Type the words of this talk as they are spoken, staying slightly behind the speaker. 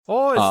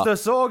Oh, it's the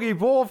Soggy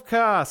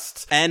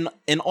Wolfcast. And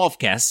an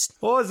offcast.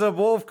 Oh, it's a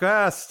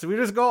Wolfcast. We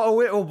just got a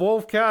little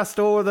Wolfcast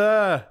over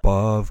there.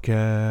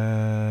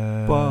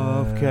 Bovcast.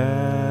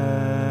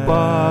 Bovcast.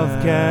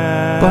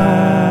 Bovcast.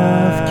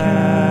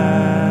 Bovcast.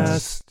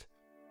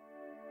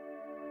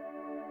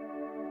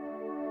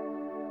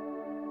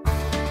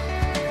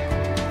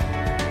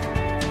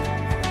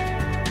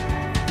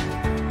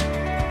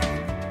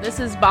 This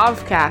is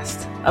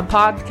Bovcast, a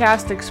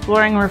podcast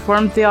exploring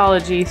Reformed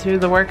theology through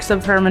the works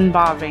of Herman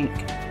Bavinck.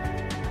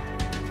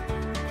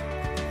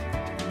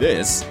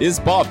 This is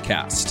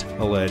Bobcast.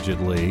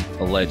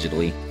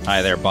 Allegedly.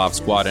 Hi there, Bob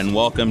Squad, and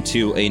welcome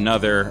to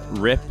another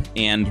rip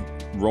and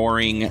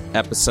roaring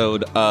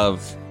episode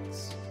of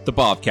the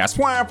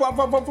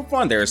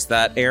Bobcast. There's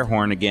that air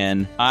horn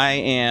again. I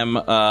am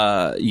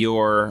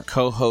your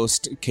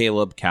co-host,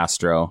 Caleb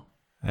Castro.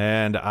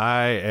 And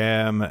I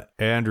am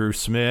Andrew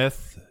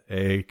Smith,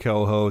 a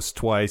co-host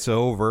twice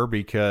over,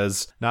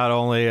 because not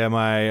only am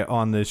I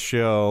on this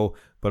show,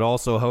 but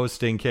also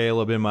hosting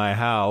Caleb in my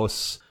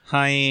house.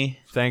 Hi.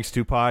 Thanks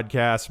to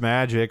Podcast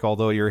Magic,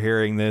 although you're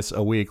hearing this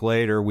a week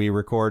later, we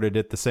recorded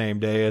it the same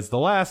day as the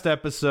last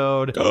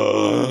episode,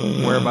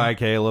 whereby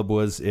Caleb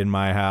was in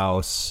my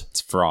house.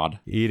 It's fraud.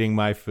 Eating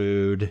my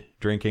food,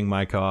 drinking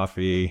my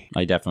coffee.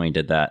 I definitely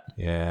did that.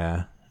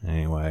 Yeah,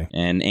 anyway.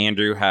 And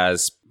Andrew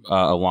has,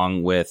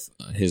 along with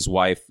his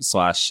wife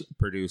 /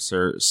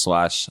 producer /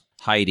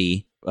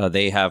 Heidi,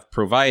 they have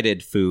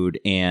provided food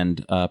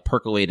and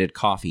percolated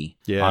coffee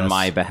on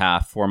my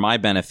behalf for my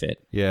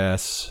benefit.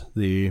 Yes,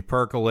 the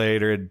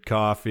percolated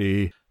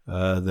coffee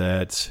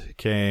that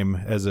came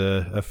as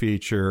a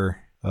feature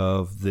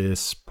of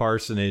this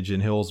parsonage in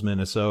Hills,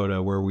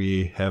 Minnesota, where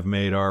we have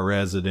made our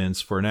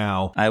residence for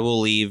now. I will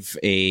leave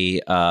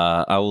a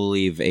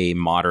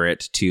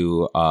moderate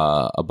to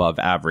above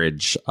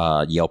average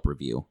Yelp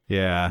review.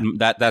 Yeah,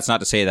 that's not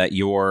to say that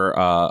your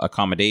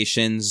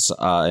accommodations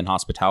and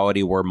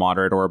hospitality were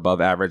moderate or above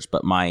average,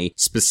 but my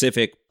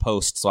specific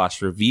post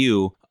 /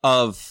 review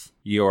of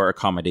your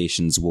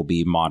accommodations will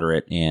be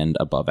moderate and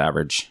above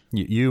average.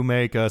 You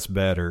make us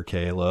better,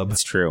 Caleb.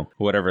 It's true.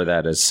 Whatever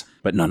that is.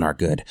 But none are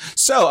good.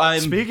 So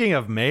Speaking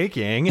of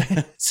making...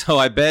 So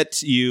I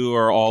bet you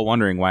are all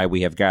wondering why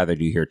we have gathered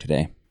you here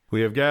today.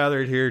 We have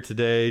gathered here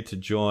today to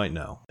join...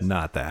 No,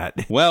 not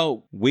that.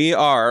 Well, we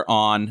are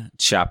on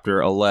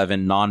Chapter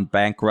 11,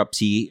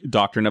 Non-Bankruptcy,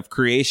 Doctrine of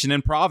Creation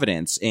and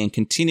Providence, and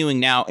continuing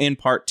now in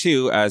Part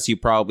 2, as you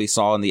probably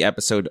saw in the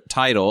episode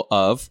title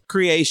of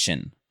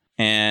Creation.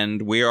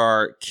 And we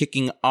are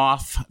kicking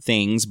off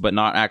things, but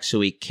not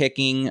actually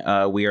kicking.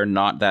 We are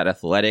not that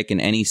athletic in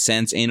any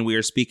sense, and we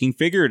are speaking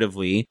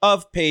figuratively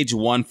of page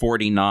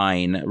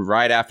 149,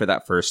 right after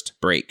that first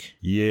break.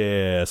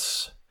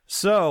 Yes.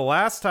 So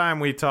last time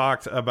we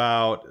talked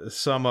about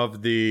some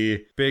of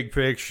the big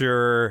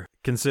picture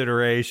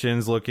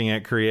considerations looking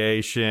at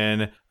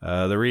creation,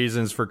 the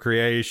reasons for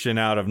creation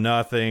out of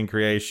nothing,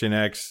 creation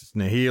ex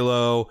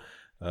nihilo,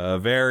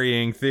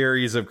 varying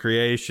theories of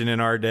creation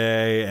in our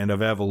day and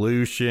of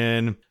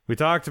evolution. We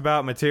talked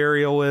about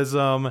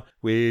materialism.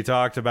 We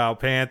talked about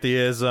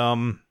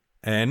pantheism.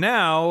 And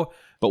now...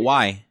 But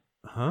why?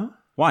 Huh?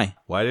 Why?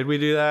 Why did we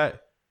do that?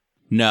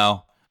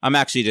 No. I'm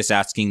actually just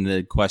asking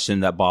the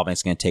question that Bob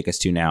is going to take us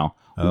to now.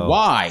 Oh.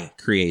 Why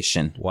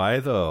creation? Why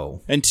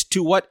though? And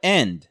to what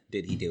end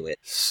did he do it?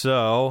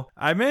 So,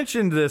 I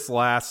mentioned this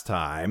last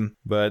time,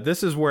 but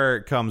this is where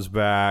it comes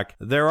back.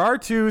 There are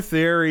two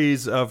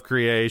theories of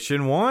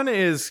creation. One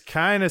is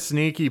kind of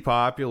sneaky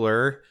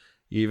popular,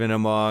 even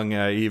among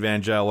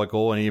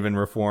evangelical and even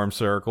Reformed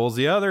circles.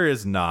 The other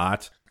is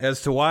not.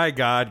 As to why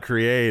God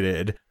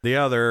created, the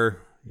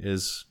other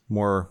is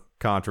more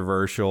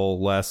controversial,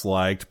 less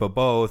liked, but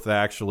both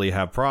actually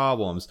have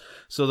problems.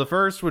 So the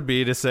first would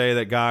be to say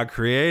that God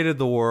created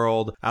the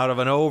world out of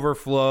an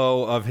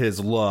overflow of his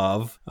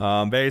love.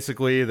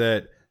 Basically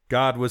that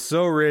God was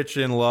so rich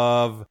in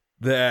love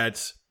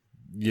that,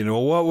 you know,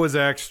 what was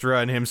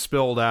extra in him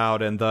spilled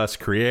out and thus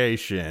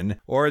creation.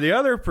 Or the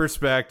other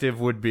perspective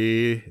would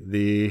be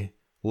the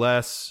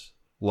less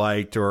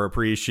liked or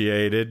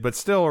appreciated, but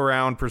still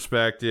around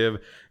perspective,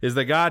 is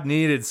that God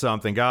needed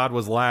something. God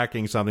was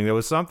lacking something. There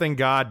was something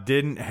God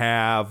didn't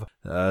have,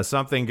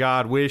 something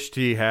God wished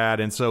he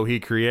had, and so he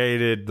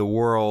created the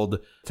world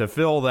to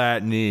fill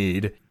that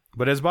need.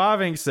 But as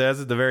Bavinck says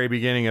at the very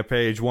beginning of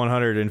page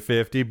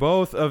 150,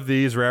 both of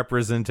these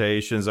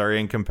representations are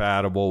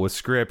incompatible with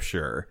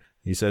Scripture.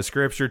 He says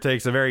Scripture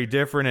takes a very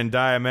different and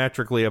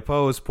diametrically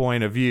opposed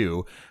point of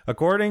view.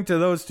 According to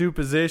those two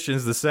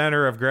positions, the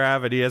center of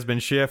gravity has been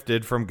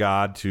shifted from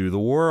God to the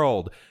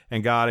world,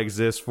 and God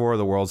exists for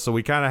the world. So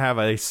we kind of have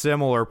a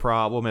similar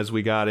problem as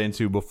we got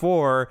into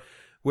before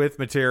with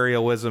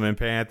materialism and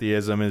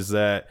pantheism, is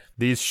that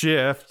these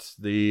shifts,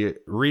 the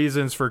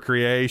reasons for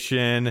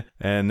creation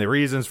and the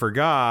reasons for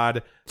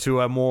God,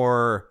 to a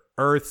more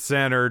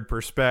earth-centered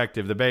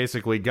perspective, that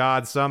basically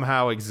God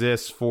somehow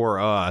exists for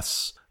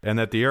us, and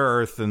that the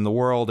earth and the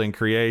world and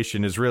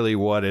creation is really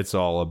what it's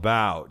all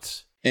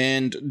about.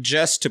 And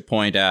just to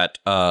point at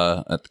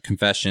the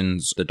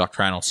confessions, the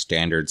doctrinal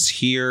standards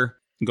here,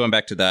 Going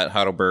back to that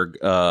Heidelberg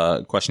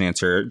question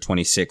answer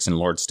 26 and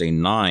Lord's Day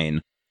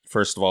 9,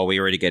 first of all, we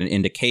already get an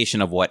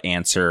indication of what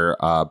answer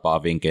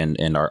Bavinck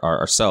and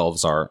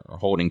ourselves are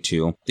holding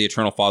to. The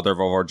eternal Father of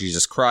our Lord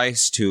Jesus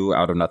Christ, who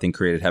out of nothing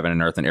created heaven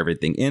and earth and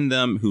everything in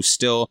them, who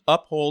still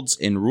upholds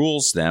and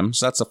rules them.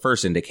 So that's the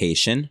first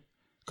indication.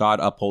 God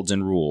upholds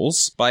and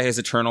rules by his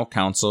eternal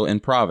counsel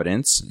and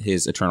providence.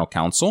 His eternal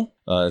counsel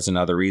is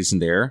another reason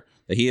there,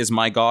 that he is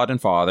my God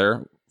and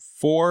Father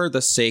for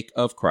the sake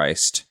of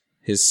Christ,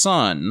 his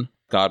Son.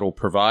 God will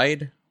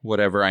provide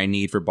whatever I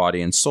need for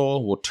body and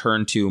soul, will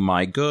turn to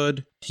my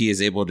good. He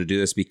is able to do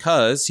this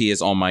because he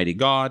is Almighty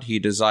God. He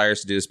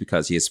desires to do this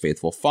because he is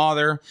faithful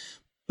Father.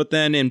 But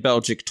then in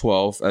Belgic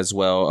 12 as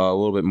well, a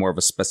little bit more of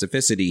a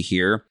specificity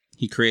here.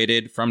 He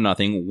created from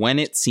nothing when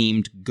it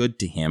seemed good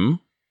to him.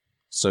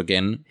 So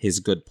again, his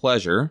good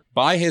pleasure.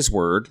 By his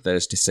word, that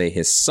is to say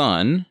his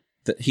Son,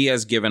 that he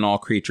has given all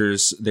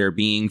creatures their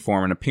being,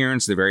 form, and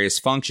appearance, their various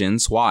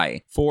functions.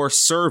 Why? For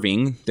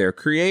serving their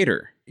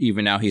Creator.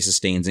 Even now he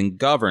sustains and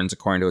governs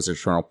according to his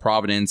eternal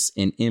providence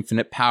in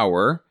infinite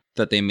power,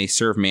 that they may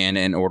serve man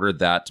in order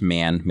that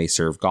man may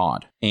serve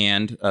God.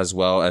 And as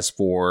well as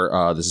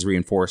for, this is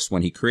reinforced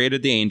when he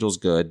created the angels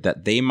good,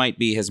 that they might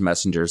be his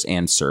messengers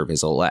and serve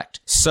his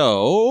elect.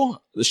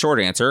 So, the short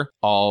answer,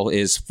 all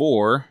is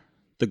for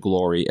the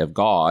glory of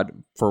God,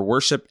 for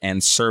worship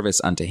and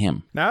service unto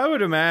him. Now, I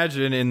would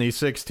imagine in the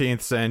 16th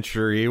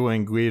century,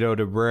 when Guido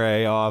de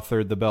Brès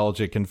authored the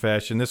Belgic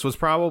Confession, this was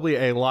probably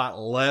a lot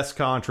less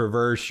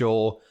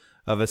controversial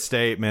of a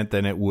statement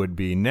than it would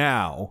be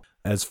now,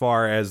 as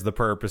far as the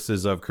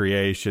purposes of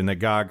creation, that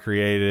God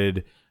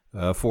created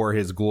for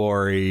his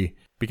glory.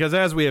 Because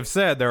as we have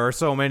said, there are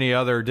so many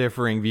other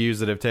differing views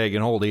that have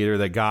taken hold, either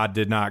that God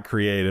did not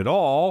create at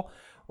all,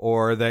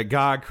 or that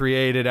God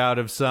created out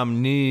of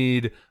some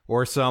need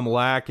or some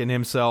lack in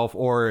himself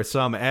or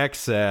some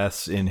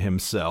excess in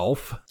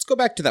himself. Let's go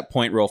back to that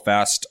point real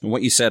fast.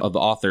 What you said of the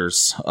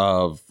authors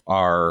of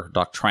our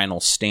doctrinal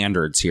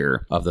standards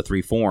here of the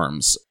three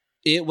forms.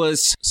 It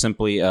was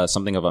simply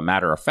something of a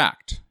matter of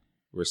fact,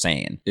 we're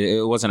saying.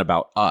 It wasn't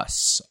about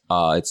us.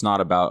 It's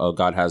not about,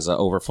 God has an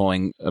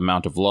overflowing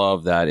amount of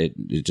love that it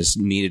just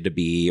needed to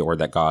be, or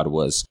that God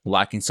was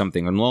lacking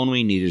something and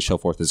lonely, needed to show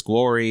forth his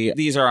glory.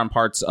 These are on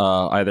parts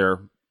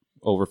either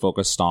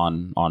over-focused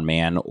on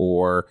man,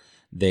 or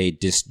they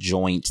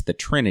disjoint the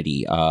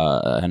Trinity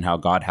and how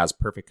God has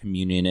perfect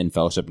communion and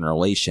fellowship and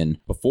relation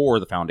before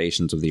the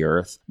foundations of the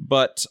earth.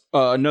 But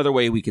another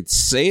way we could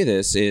say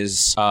this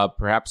is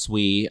perhaps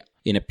we,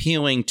 in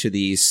appealing to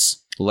these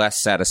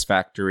less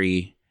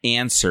satisfactory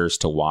answers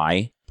to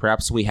why,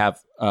 perhaps we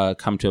have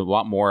come to a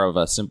lot more of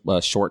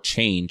a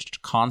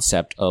short-changed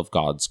concept of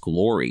God's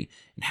glory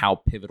and how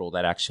pivotal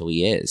that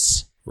actually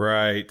is.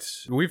 Right.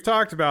 We've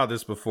talked about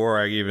this before.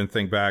 I even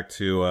think back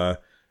to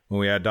when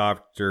we had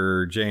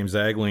Dr. James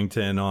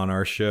Eglinton on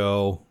our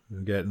show,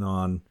 getting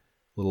on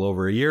a little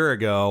over a year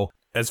ago.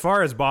 As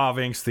far as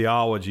Bavinck's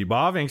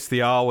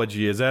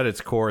theology is at its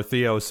core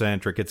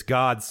theocentric. It's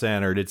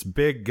God-centered. It's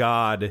big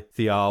God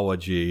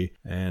theology.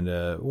 And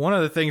one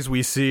of the things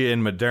we see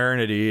in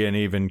modernity, and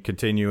even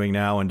continuing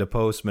now into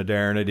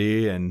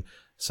postmodernity, and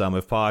some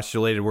have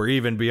postulated we're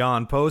even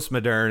beyond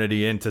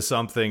postmodernity into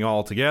something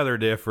altogether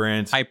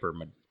different.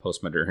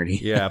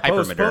 Postmodernity. Yeah,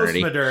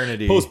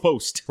 postmodernity.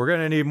 Post. We're going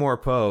to need more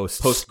posts.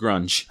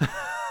 Post-grunge.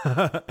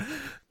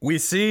 We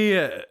see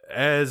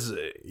as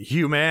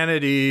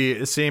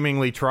humanity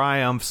seemingly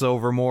triumphs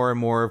over more and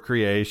more of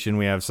creation.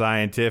 We have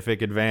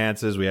scientific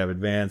advances. We have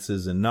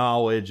advances in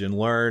knowledge and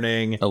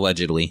learning.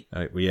 Allegedly.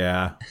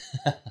 Yeah.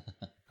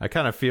 I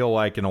kind of feel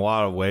like in a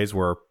lot of ways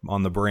we're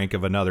on the brink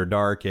of another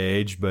dark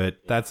age, but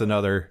that's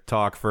another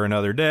talk for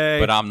another day.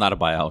 But I'm not a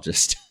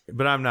biologist.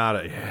 But I'm not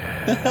a...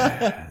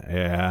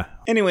 Yeah.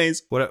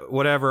 Anyways.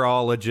 Whatever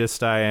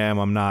ologist I am,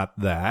 I'm not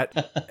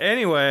that.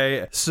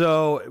 Anyway,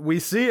 so we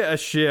see a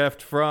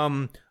shift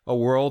from a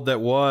world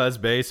that was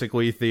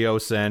basically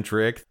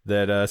theocentric,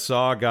 that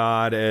saw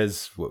God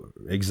as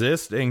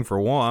existing for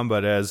one,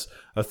 but as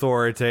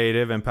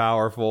authoritative and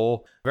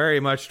powerful, very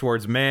much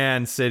towards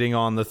man sitting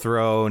on the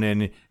throne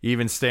and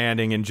even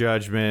standing in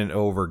judgment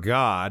over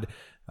God.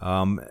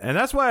 And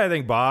that's why I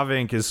think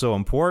Bavinck is so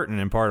important,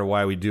 and part of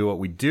why we do what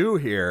we do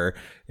here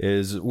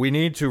is we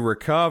need to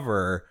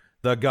recover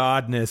the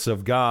godness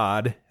of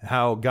God,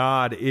 how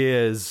God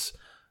is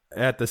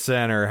at the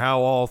center,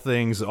 how all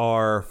things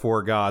are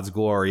for God's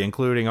glory,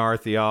 including our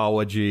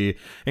theology,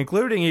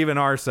 including even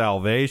our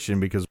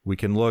salvation, because we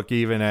can look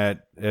even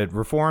at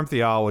Reformed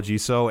theology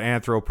so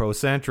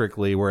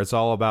anthropocentrically, where it's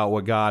all about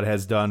what God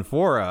has done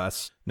for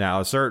us.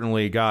 Now,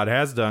 certainly God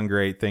has done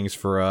great things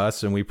for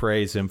us, and we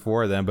praise him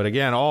for them, but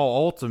again, all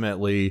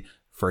ultimately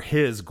for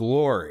his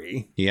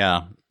glory.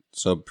 Yeah,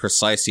 so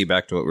precisely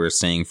back to what we were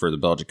saying for the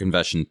Belgic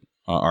Confession,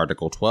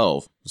 Article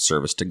 12,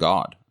 service to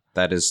God.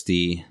 That is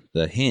the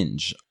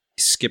hinge.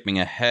 Skipping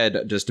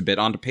ahead just a bit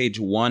onto page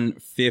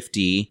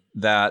 150,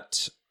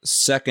 that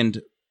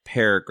second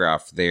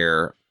paragraph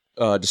there,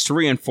 just to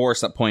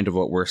reinforce that point of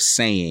what we're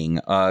saying,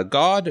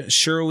 God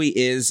surely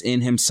is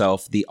in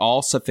himself the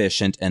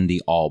all-sufficient and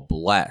the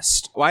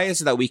all-blessed. Why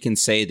is it that we can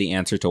say the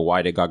answer to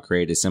why did God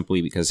create is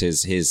simply because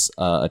his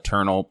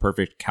eternal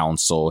perfect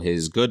counsel,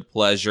 his good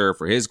pleasure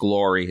for his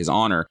glory, his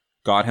honor,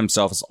 God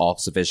himself is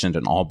all-sufficient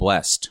and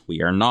all-blessed.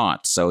 We are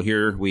not. So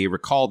here we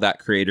recall that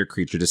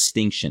creator-creature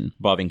distinction.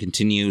 Bobbing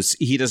continues,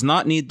 he does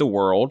not need the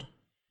world,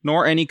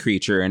 nor any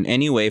creature in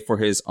any way for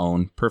his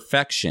own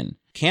perfection.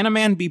 Can a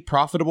man be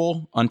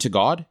profitable unto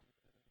God?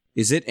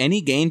 Is it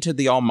any gain to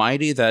the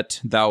Almighty that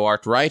thou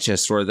art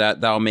righteous, or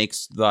that thou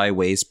makest thy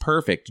ways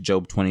perfect?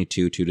 Job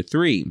 22,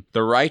 2-3.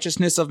 The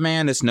righteousness of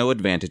man is no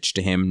advantage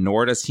to him,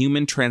 nor does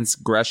human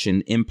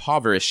transgression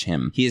impoverish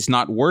him. He is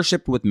not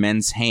worshipped with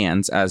men's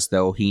hands as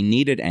though he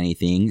needed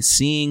anything,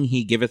 seeing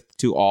he giveth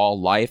to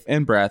all life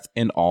and breath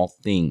and all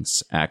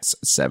things. Acts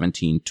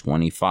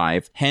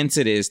 17:25. Hence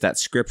it is that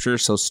Scripture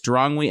so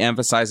strongly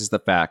emphasizes the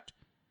fact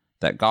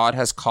that God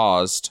has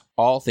caused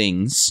all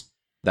things,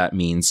 that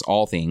means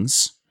all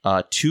things,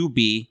 to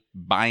be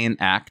by an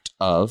act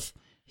of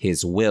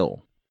his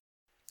will.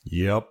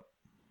 Yep.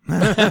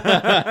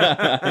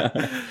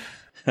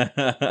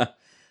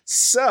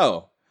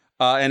 So,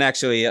 and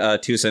actually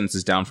 2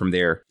 sentences down from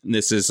there,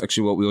 this is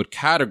actually what we would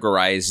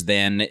categorize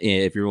then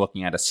if you're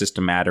looking at a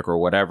systematic or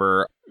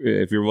whatever.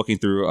 If you're looking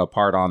through a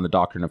part on the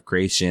doctrine of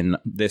creation,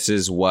 this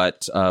is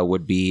what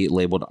would be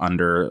labeled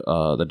under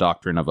the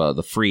doctrine of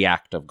the free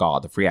act of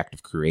God, the free act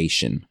of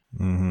creation.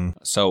 Mm-hmm.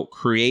 So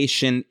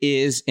creation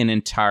is an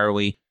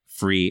entirely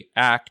free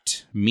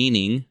act,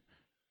 meaning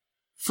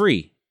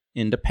free,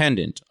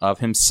 independent of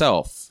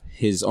himself,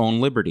 his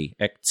own liberty,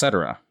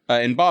 etc.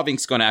 And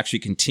Bavinck's going to actually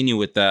continue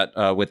with that,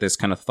 with this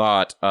kind of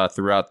thought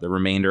throughout the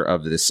remainder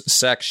of this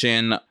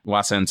section.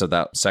 Last sentence of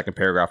that second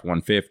paragraph,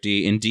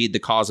 150. Indeed, the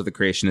cause of the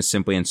creation is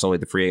simply and solely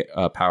the free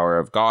power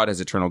of God,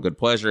 his eternal good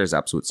pleasure, his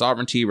absolute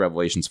sovereignty,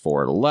 Revelations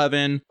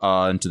 4:11.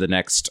 Into the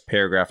next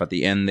paragraph at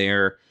the end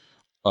there.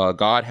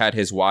 God had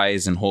his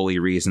wise and holy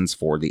reasons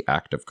for the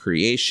act of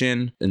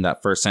creation. In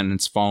that first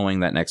sentence following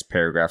that next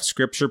paragraph,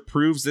 Scripture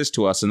proves this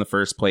to us in the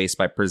first place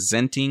by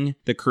presenting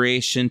the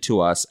creation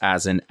to us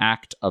as an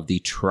act of the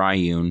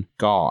triune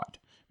God,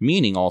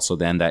 meaning also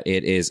then that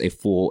it is a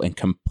full and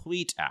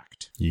complete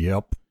act.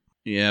 Yep.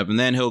 Yeah, and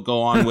then he'll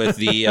go on with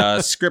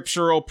the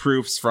scriptural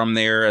proofs from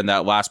there in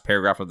that last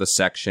paragraph of the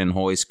section.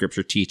 Holy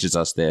Scripture teaches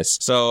us this.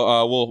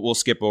 So we'll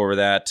skip over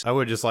that. I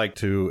would just like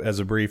to, as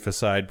a brief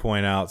aside,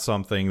 point out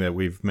something that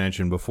we've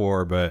mentioned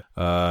before, but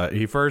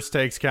he first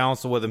takes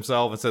counsel with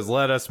himself and says,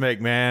 let us make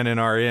man in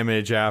our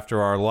image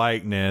after our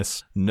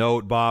likeness.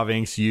 Note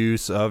Bavinck's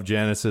use of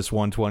Genesis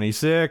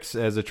 1:26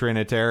 as a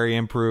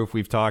Trinitarian proof.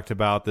 We've talked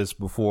about this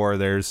before.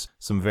 There's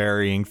some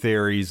varying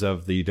theories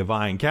of the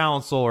divine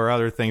counsel or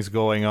other things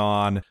going on.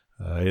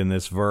 In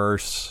this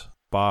verse,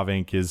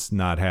 Bavinck is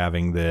not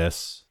having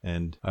this,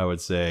 and I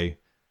would say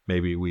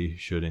maybe we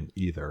shouldn't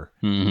either.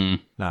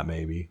 Mm-hmm. Not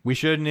maybe. We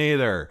shouldn't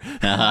either.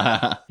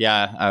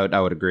 Yeah,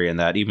 I would agree in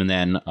that. Even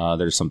then,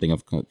 there's something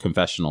of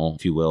confessional,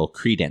 if you will,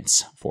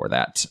 credence for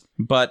that.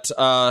 But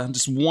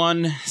just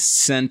one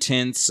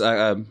sentence,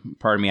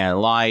 pardon me, I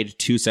lied.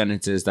 2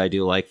 sentences that I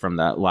do like from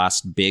that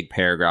last big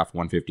paragraph,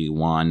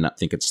 151. I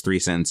think it's 3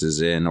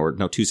 sentences in, or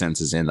no, 2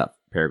 sentences in that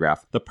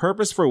paragraph. The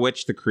purpose for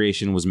which the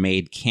creation was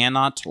made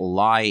cannot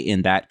lie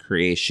in that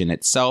creation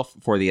itself,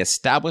 for the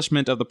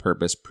establishment of the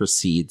purpose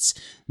precedes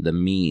the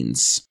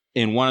means.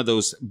 In one of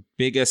those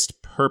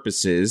biggest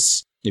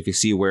purposes, if you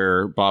see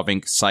where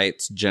Bavinck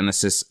cites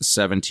Genesis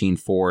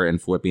 17:4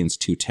 and Philippians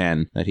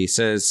 2:10, that he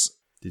says...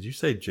 Did you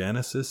say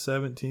Genesis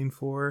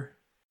 17:4?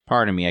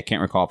 Pardon me, I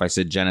can't recall if I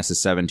said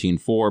Genesis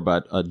 17:4,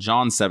 but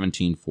John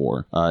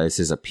 17:4 is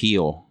his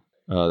appeal.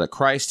 That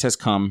Christ has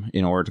come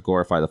in order to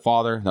glorify the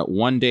Father, that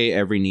one day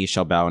every knee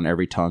shall bow and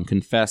every tongue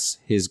confess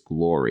his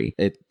glory.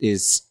 It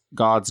is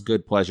God's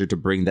good pleasure to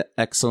bring the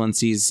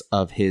excellencies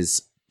of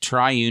his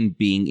triune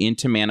being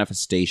into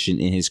manifestation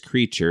in his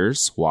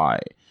creatures. Why?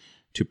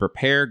 To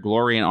prepare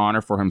glory and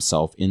honor for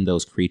himself in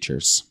those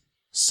creatures.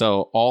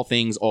 So all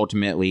things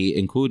ultimately,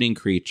 including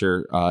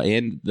creature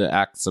and the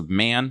acts of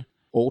man,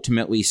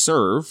 ultimately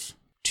serve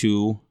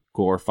to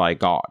glorify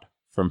God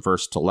from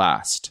first to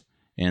last.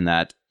 And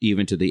that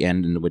even to the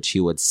end in which he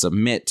would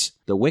submit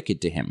the wicked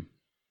to him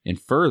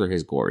and further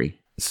his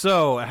glory.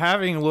 So,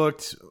 having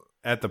looked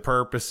at the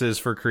purposes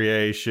for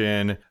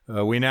creation,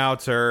 we now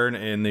turn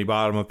in the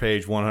bottom of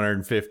page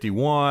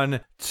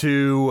 151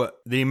 to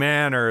the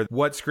manner,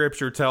 what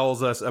Scripture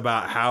tells us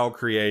about how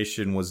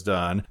creation was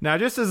done. Now,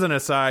 just as an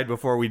aside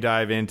before we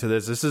dive into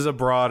this is a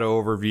broad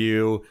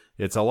overview.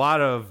 It's a lot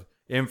of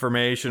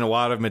information, a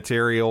lot of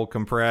material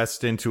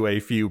compressed into a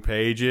few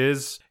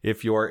pages.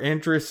 If you're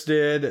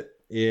interested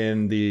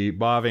in the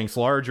Bavinck's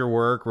larger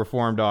work,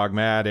 Reformed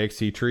Dogmatics,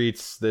 he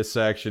treats this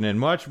section in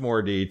much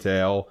more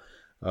detail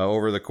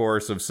over the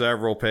course of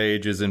several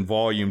pages in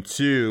volume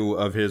 2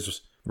 of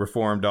his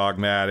Reformed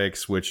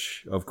Dogmatics,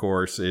 which, of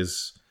course,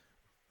 is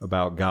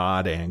about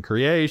God and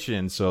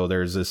creation. So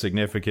there's a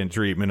significant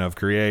treatment of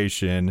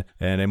creation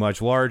and a much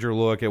larger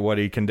look at what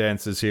he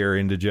condenses here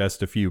into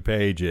just a few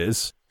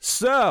pages.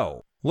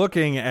 So,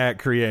 looking at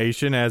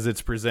creation as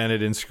it's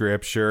presented in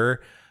Scripture,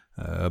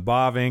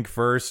 Bavinck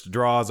first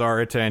draws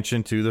our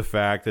attention to the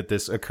fact that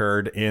this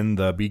occurred in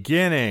the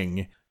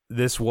beginning.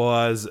 This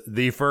was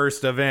the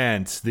first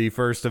event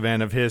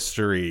of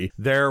history.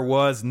 There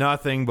was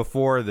nothing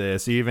before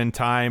this. Even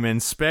time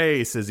and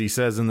space, as he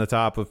says in the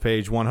top of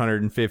page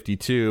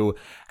 152,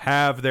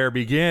 have their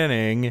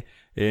beginning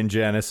in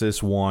Genesis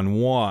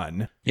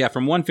 1:1. Yeah,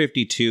 from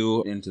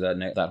 152 into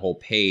that whole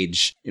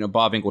page,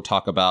 Bavinck will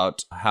talk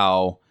about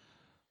how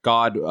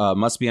God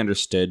must be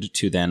understood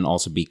to then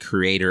also be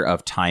creator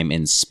of time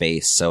and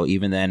space. So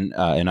even then,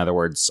 in other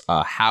words,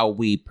 how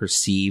we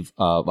perceive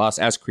us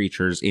as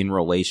creatures in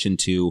relation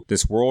to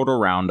this world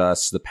around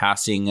us, the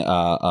passing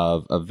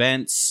of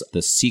events,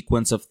 the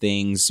sequence of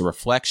things, the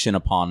reflection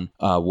upon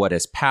what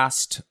is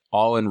past,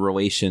 all in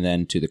relation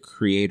then to the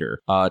creator.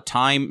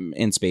 Time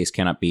and space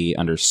cannot be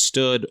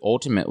understood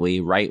ultimately,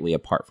 rightly,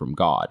 apart from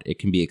God. It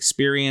can be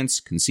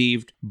experienced,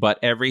 conceived, but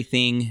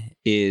everything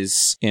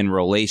is in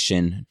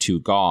relation to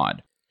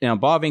God. Now,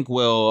 Bavinck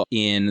will,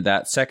 in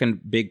that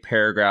second big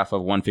paragraph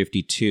of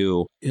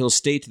 152, he'll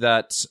state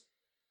that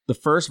the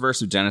first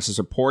verse of Genesis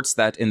reports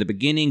that in the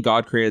beginning,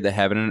 God created the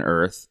heaven and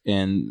earth.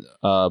 And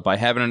by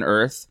heaven and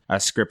earth,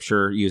 as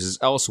Scripture uses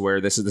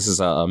elsewhere, this is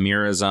a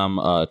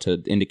merism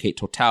to indicate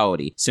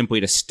totality.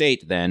 Simply to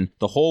state, then,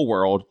 the whole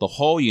world, the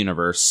whole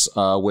universe,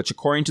 which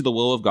according to the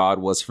will of God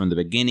was from the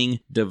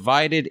beginning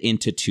divided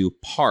into two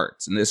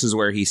parts. And this is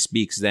where he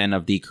speaks then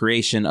of the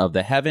creation of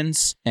the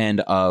heavens and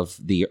of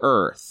the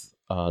earth.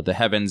 The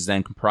heavens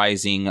then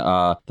comprising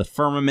the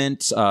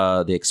firmament,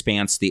 the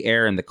expanse, the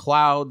air and the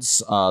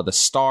clouds, the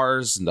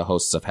stars and the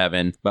hosts of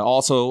heaven, but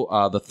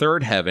also the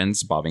third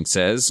heavens, Bavinck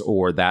says,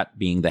 or that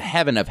being the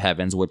heaven of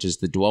heavens, which is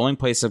the dwelling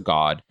place of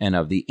God and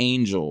of the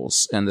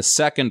angels, and the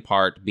second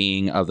part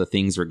being of the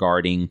things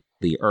regarding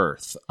the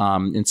earth.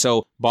 And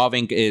so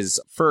Bavinck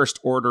is first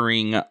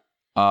ordering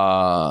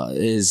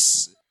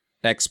his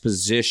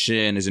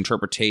exposition, his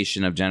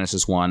interpretation of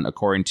Genesis 1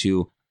 according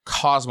to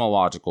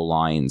cosmological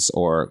lines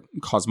or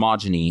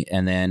cosmogony,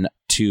 and then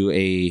to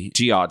a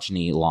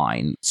geogeny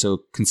line.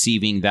 So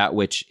conceiving that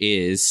which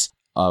is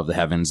of the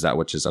heavens, that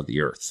which is of the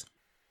earth.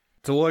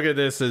 To look at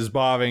this as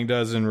Bavinck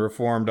does in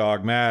Reformed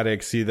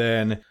Dogmatics, he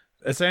then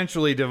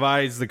essentially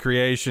divides the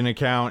creation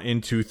account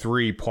into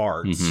three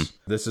parts. Mm-hmm.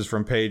 This is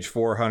from page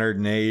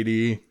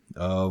 480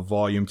 of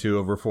volume 2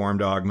 of Reformed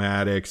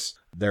Dogmatics.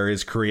 There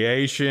is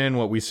creation,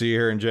 what we see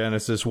here in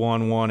Genesis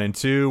 1:1 and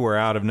 2, where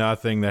out of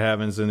nothing the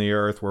heavens and the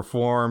earth were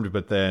formed,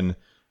 but then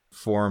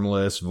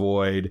formless,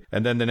 void.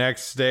 And then the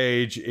next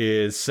stage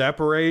is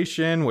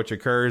separation, which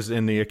occurs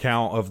in the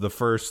account of the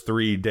first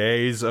 3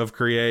 days of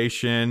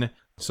creation.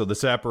 So the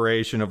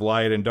separation of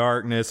light and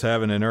darkness,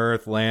 heaven and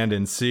earth, land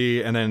and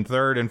sea. And then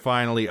third and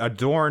finally,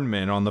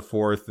 adornment on the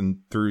 4th and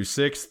through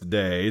 6th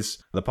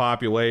days. The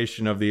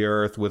population of the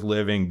earth with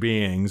living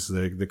beings,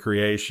 the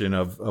creation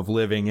of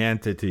living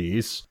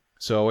entities.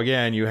 So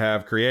again, you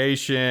have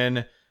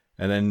creation,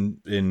 and then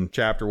in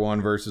chapter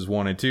 1, verses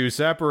 1 and 2,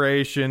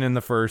 separation in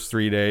the first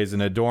 3 days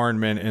and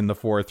adornment in the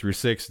 4th through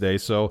 6th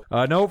days. So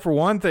note for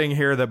one thing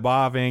here that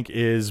Bavinck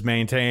is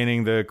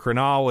maintaining the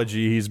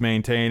chronology. He's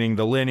maintaining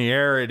the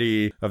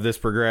linearity of this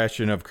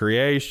progression of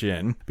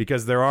creation,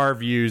 because there are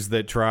views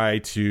that try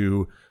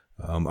to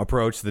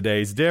approach the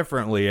days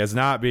differently, as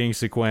not being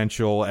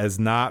sequential, as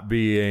not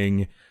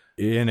being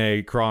in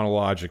a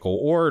chronological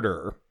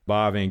order.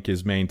 Bavinck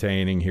is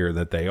maintaining here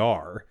that they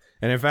are.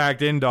 And in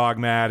fact, in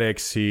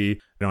Dogmatics, I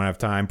don't have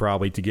time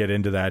probably to get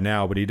into that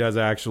now, but he does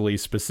actually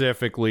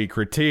specifically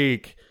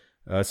critique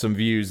some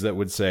views that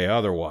would say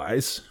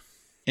otherwise.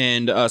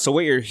 And so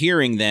what you're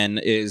hearing then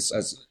is,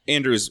 as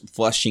Andrew's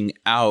fleshing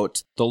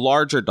out the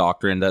larger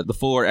doctrine, the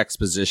fuller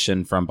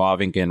exposition from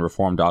Bavinck in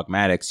Reformed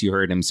Dogmatics, you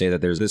heard him say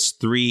that there's this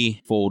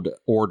threefold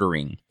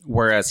ordering.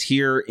 Whereas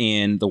here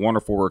in the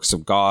Wonderful Works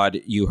of God,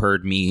 you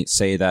heard me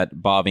say that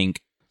Bavinck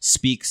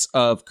speaks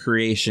of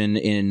creation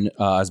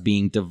as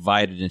being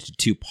divided into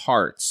two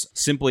parts.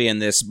 Simply in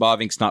this,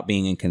 Bavinck's not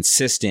being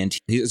inconsistent.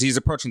 He's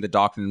approaching the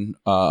doctrine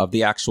of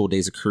the actual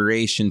days of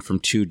creation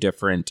from two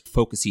different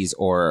focuses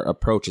or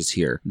approaches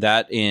here.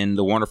 That in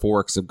the Wonderful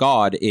Works of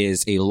God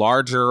is a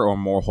larger or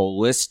more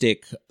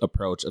holistic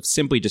approach of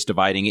simply just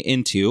dividing it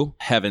into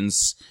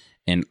heavens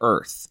and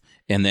earth,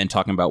 and then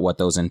talking about what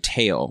those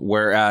entail.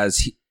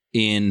 Whereas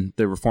in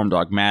the Reformed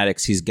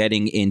Dogmatics, he's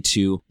getting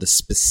into the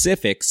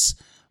specifics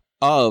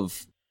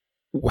of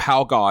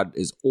how God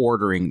is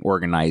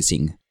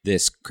organizing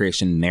this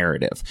creation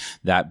narrative,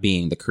 that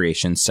being the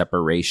creation,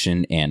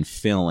 separation, and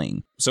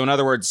filling. So in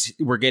other words,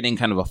 we're getting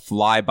kind of a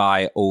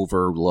flyby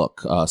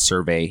overlook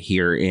survey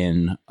here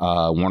in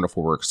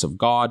Wonderful Works of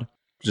God,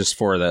 just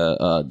for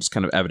the just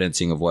kind of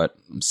evidencing of what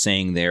I'm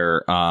saying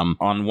there. On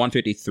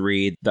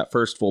 153, that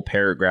first full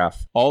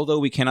paragraph, although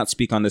we cannot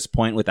speak on this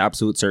point with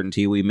absolute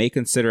certainty, we may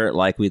consider it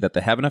likely that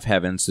the heaven of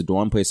heavens, the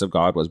dwelling place of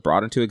God, was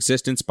brought into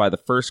existence by the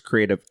first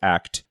creative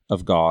act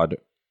of God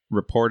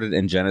reported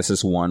in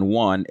Genesis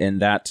 1:1, and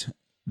that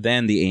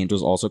then the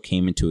angels also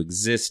came into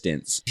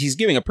existence. He's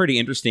giving a pretty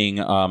interesting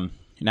and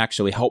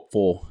actually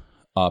helpful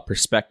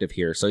perspective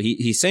here. So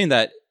he's saying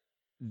that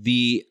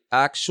the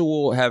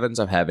actual heavens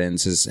of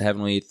heavens, his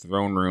heavenly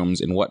throne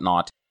rooms and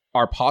whatnot,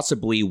 are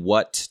possibly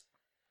what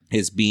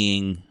is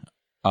being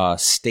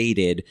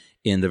stated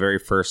in the very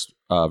first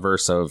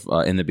verse of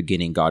in the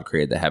beginning, God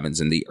created the heavens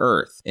and the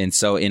earth. And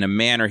so in a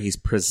manner, he's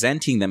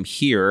presenting them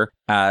here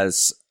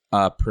as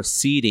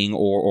preceding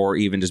or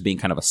even just being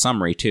kind of a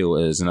summary too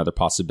is another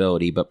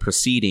possibility, but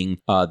preceding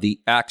the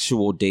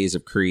actual days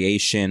of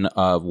creation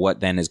of what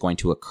then is going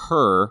to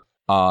occur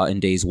in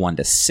days 1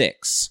 to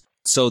 6.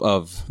 So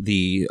of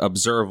the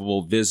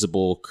observable,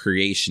 visible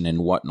creation and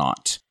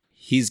whatnot.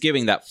 He's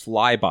giving that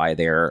flyby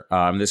there.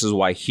 This is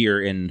why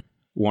here in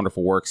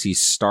Wonderful Works, he's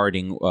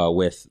starting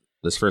with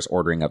this first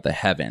ordering of the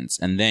heavens,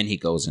 and then he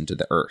goes into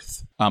the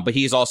earth. But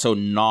he's also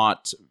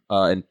not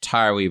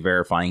entirely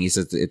verifying. He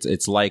says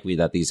it's likely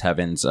that these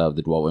heavens of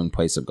the dwelling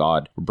place of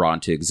God were brought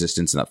into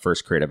existence in that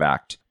first creative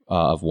act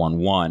of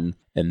 1-1,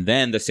 and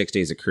then the 6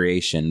 days of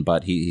creation,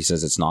 but he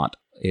says it's not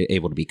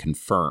able to be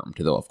confirmed,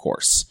 though, of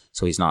course.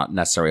 So he's not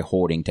necessarily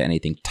holding to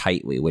anything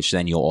tightly, which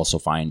then you'll also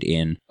find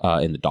in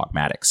the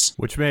dogmatics.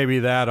 Which maybe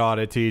that ought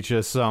to teach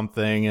us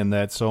something, and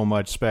that so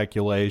much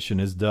speculation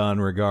is done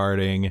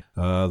regarding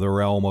the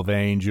realm of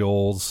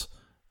angels,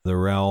 the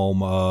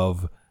realm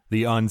of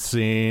the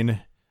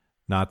unseen.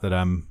 Not that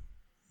I'm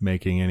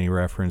making any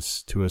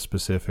reference to a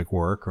specific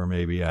work, or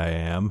maybe I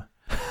am.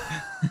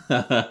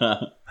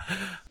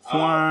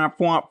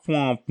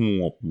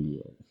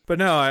 But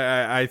no,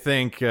 I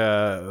think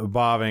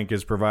Bavinck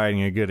is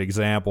providing a good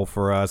example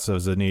for us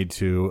as a need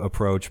to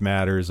approach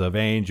matters of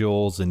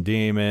angels and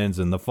demons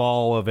and the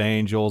fall of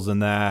angels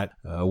and that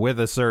with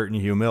a certain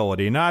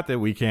humility. Not that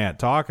we can't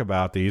talk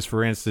about these.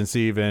 For instance,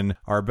 even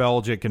our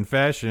Belgic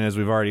Confession, as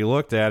we've already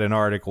looked at in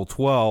Article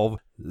 12,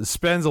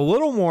 spends a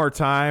little more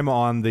time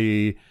on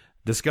the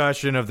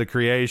discussion of the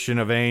creation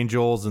of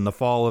angels and the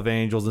fall of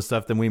angels and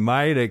stuff than we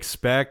might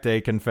expect a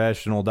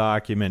confessional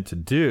document to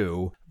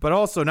do, but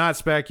also not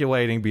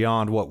speculating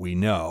beyond what we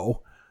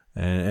know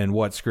and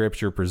what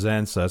Scripture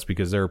presents us,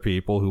 because there are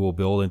people who will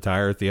build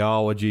entire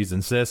theologies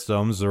and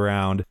systems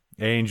around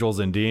angels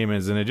and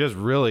demons, and it just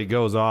really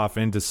goes off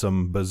into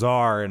some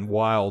bizarre and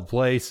wild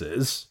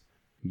places.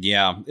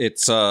 Yeah,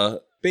 it's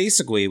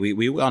basically,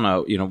 we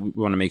want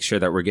to make sure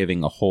that we're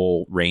giving a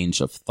whole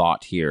range of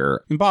thought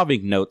here. And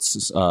Bavinck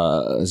notes,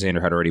 as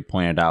Andrew had already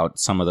pointed out,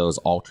 some of those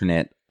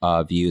alternate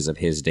views of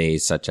his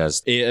days, such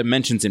as it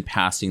mentions in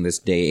passing this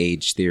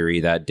day-age theory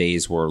that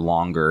days were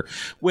longer,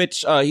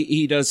 which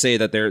he does say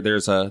that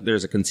there's a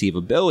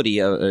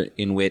conceivability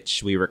in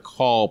which we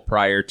recall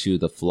prior to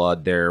the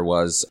flood there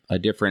was a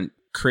different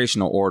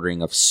creational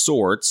ordering of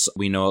sorts.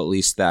 We know at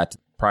least that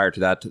prior to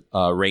that,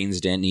 rains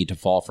didn't need to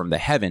fall from the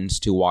heavens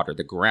to water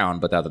the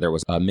ground, but that there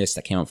was a mist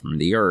that came up from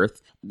the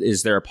earth.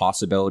 Is there a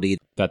possibility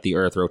that the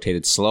earth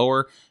rotated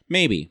slower?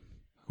 Maybe.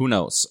 Who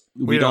knows?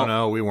 We don't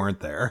know. We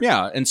weren't there.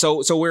 Yeah, and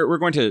so we're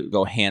going to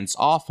go hands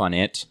off on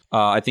it.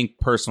 I think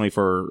personally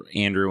for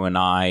Andrew and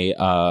I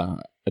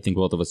think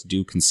both of us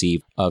do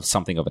conceive of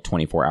something of a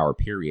 24-hour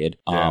period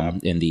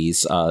in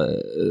these,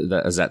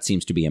 as that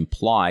seems to be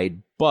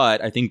implied.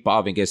 But I think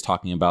Bavinck is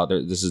talking about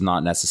this is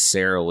not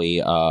necessarily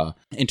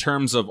in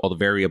terms of all the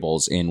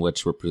variables in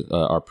which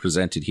are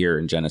presented here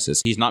in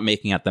Genesis. He's not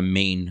making it the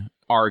main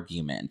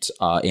argument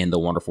in the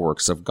Wonderful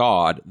Works of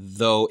God,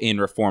 though in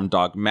Reformed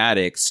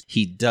dogmatics,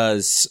 he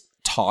does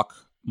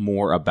talk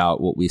more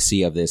about what we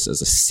see of this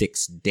as a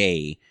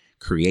 6-day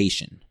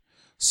creation.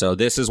 So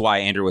this is why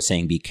Andrew was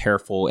saying be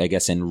careful, I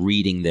guess, in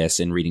reading this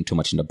and reading too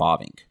much into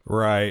Bavinck.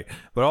 Right.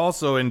 But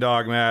also in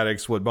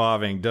dogmatics, what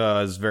Bavinck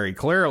does very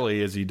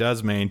clearly is he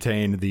does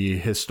maintain the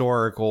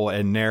historical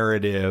and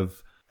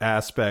narrative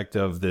aspect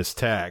of this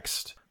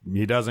text.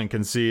 He doesn't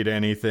concede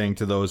anything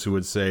to those who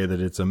would say that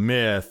it's a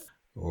myth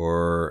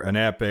or an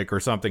epic or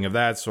something of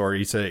that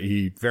sort.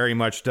 He very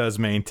much does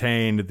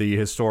maintain the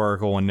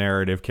historical and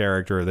narrative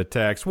character of the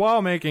text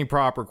while making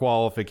proper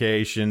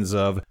qualifications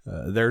of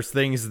there's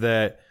things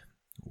that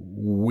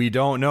we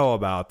don't know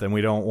about them.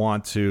 We don't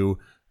want to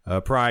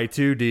pry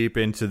too deep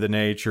into the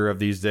nature of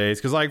these days.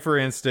 Because, like, for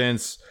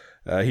instance,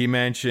 he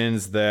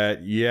mentions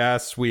that,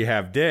 yes, we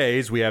have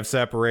days. We have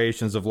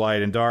separations of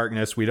light and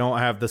darkness. We don't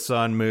have the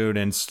sun, moon,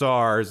 and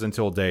stars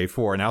until day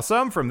 4. Now,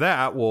 some from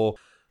that will,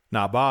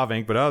 not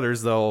Bavinck, but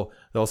others, they'll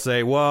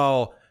say,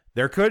 well,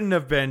 there couldn't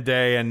have been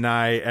day and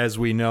night as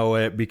we know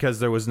it because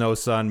there was no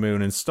sun,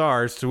 moon, and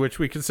stars, to which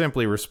we can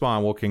simply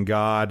respond, well, can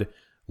God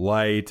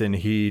light and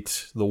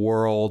heat the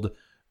world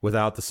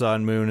without the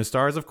sun, moon, and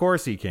stars? Of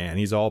course he can.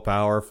 He's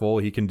all-powerful.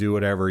 He can do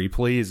whatever he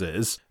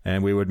pleases.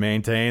 And we would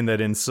maintain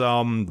that in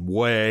some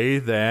way,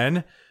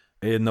 then,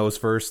 in those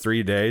first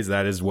 3 days,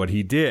 that is what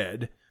he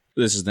did.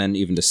 This is then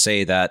even to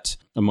say that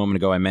a moment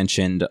ago I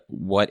mentioned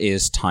what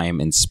is time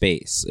and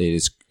space.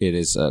 It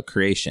is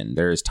creation.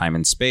 There is time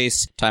and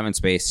space. Time and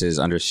space is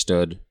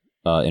understood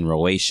in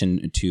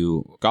relation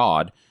to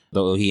God,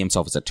 though he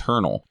himself is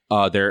eternal.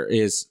 There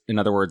is, in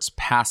other words,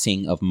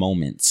 passing of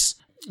moments.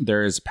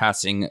 There is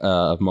passing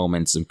of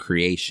moments in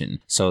creation,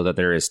 so that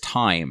there is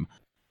time.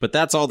 But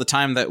that's all the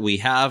time that we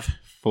have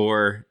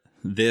for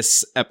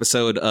this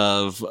episode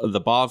of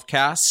the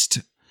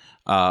Bovcast,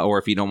 or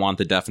if you don't want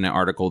the definite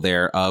article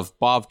there, of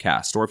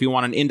Bovcast, or if you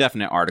want an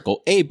indefinite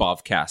article, a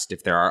Bovcast,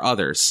 if there are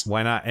others.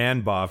 Why not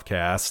and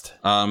Bovcast?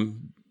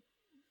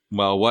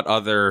 Well, what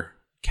other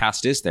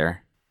cast is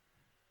there?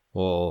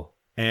 Well,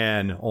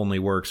 "an" only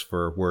works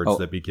for words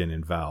that begin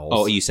in vowels.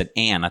 Oh, you said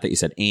 "an." I thought you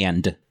said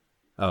 "and."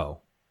 Oh,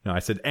 no, I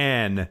said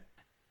 "an."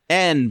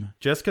 "N."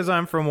 Just because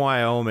I'm from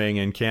Wyoming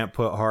and can't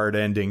put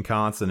hard-ending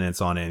consonants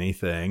on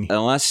anything.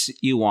 Unless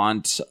you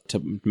want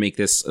to make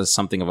this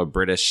something of a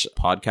British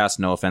podcast,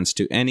 no offense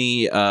to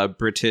any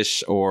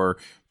British or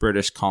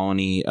British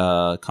colony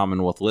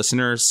Commonwealth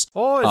listeners.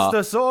 Oh, it's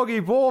the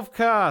Soggy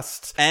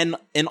Bovcast. And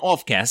an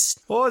offcast.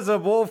 Oh, it's a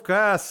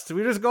Bovcast.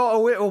 We just got a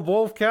little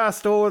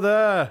Bovcast over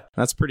there.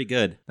 That's pretty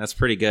good. That's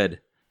pretty good.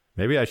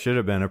 Maybe I should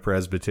have been a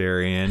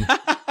Presbyterian.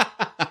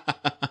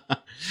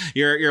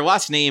 Your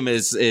last name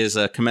is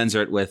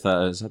commensurate with,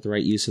 is that the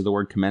right use of the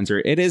word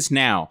commensurate? It is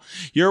now.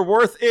 Your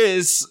worth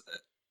is,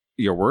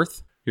 your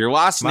worth? Your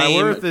last name.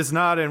 My worth is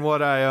not in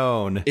what I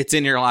own. It's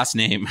in your last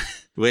name,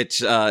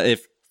 which,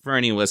 if for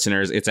any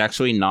listeners, it's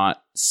actually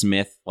not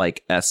Smith,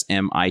 like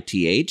Smith.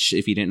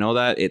 If you didn't know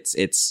that, it's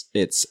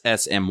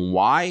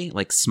SMY,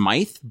 like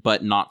Smythe,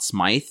 but not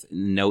Smythe.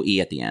 No E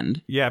at the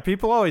end. Yeah,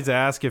 people always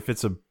ask if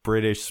it's a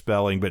British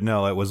spelling, but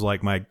no, it was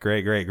like my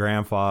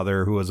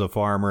great-great-grandfather, who was a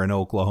farmer in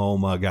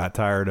Oklahoma, got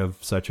tired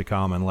of such a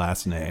common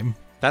last name.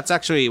 That's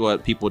actually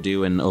what people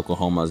do in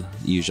Oklahoma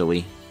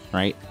usually,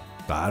 right?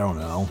 I don't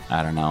know.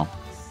 I don't know.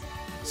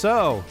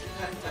 So,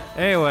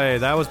 anyway,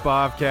 that was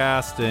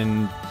Bobcast,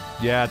 and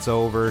yeah, it's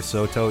over,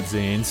 so tote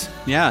zines.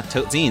 Yeah,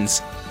 tote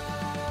zines.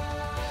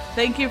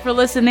 Thank you for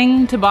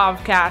listening to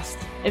Bovcast.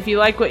 If you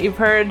like what you've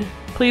heard,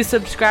 please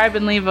subscribe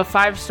and leave a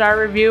 5-star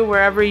review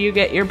wherever you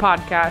get your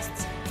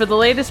podcasts. For the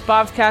latest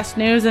Bovcast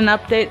news and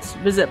updates,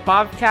 visit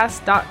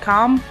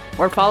bovcast.com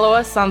or follow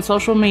us on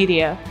social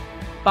media.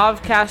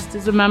 Bovcast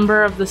is a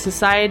member of the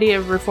Society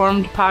of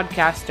Reformed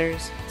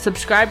Podcasters.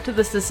 Subscribe to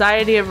the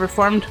Society of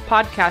Reformed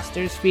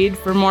Podcasters feed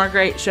for more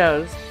great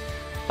shows.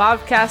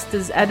 Bovcast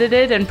is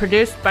edited and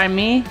produced by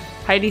me,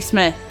 Heidi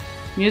Smith.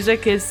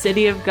 Music is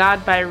City of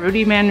God by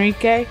Rudy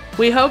Manrique.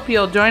 We hope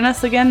you'll join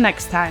us again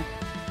next time.